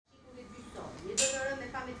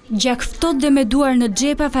Gjakftot dhe me duar në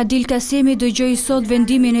xhepa, Fadil Kasemi dëgjoi sot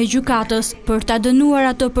vendimin e gjykatës për ta dënuar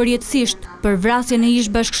ato përjetësisht për vrasjen e ish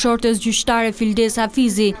bashkëshortes gjyqtare Fildes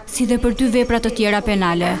Hafizi, si dhe për 2 vepra të tjera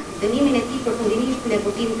penale. Dënimin e tij përfundimisht në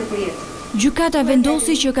votimin të përjetës. Gjykata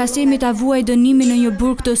vendosi që Kasemi ta vuajë dënimin në një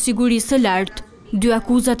burg të sigurisë së lartë. 2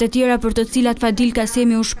 akuzat e tjera për të cilat Fadil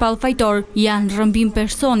Kasemi u shpall fajtor janë rrëmbim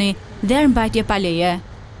personi dhe armbajtje pa leje.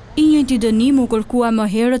 I njëjti dënim u kërkua më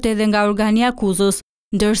herët edhe nga organi akuzës,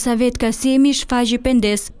 ndërsa vetë Kasemi shfaqi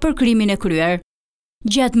pendes për krimin e kryer.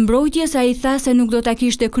 Gjatë mbrojtjes ai tha se nuk do ta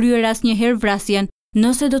kishte kryer asnjëherë vrasjen,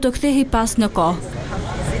 nëse do të kthehej pas në kohë.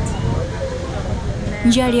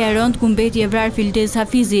 Ngjarja e rëndë ku mbeti e vrarë Fildes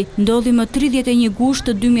Hafizi ndodhi më 31 gusht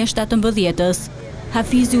të 2017-s.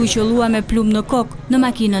 Hafizi u qellua me plumb në kokë në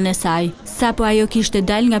makinën e saj, sapo ajo kishte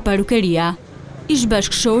dalë nga parukeria. Ish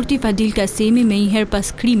bashkëshorti Fadil Kasemi me njëherë pas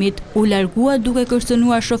krimit u largua duke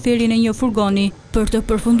kërcënuar shoferin e një furgoni për të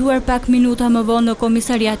përfunduar pak minuta më vonë në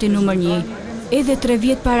komisariatin numër 1. Edhe 3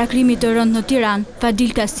 vjet para krimit të rënd në Tiranë,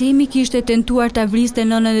 Fadil Kasemi kishte tentuar ta vriste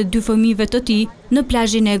nënën e 2 fëmijëve të tij në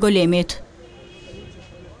plazhin e Golemit.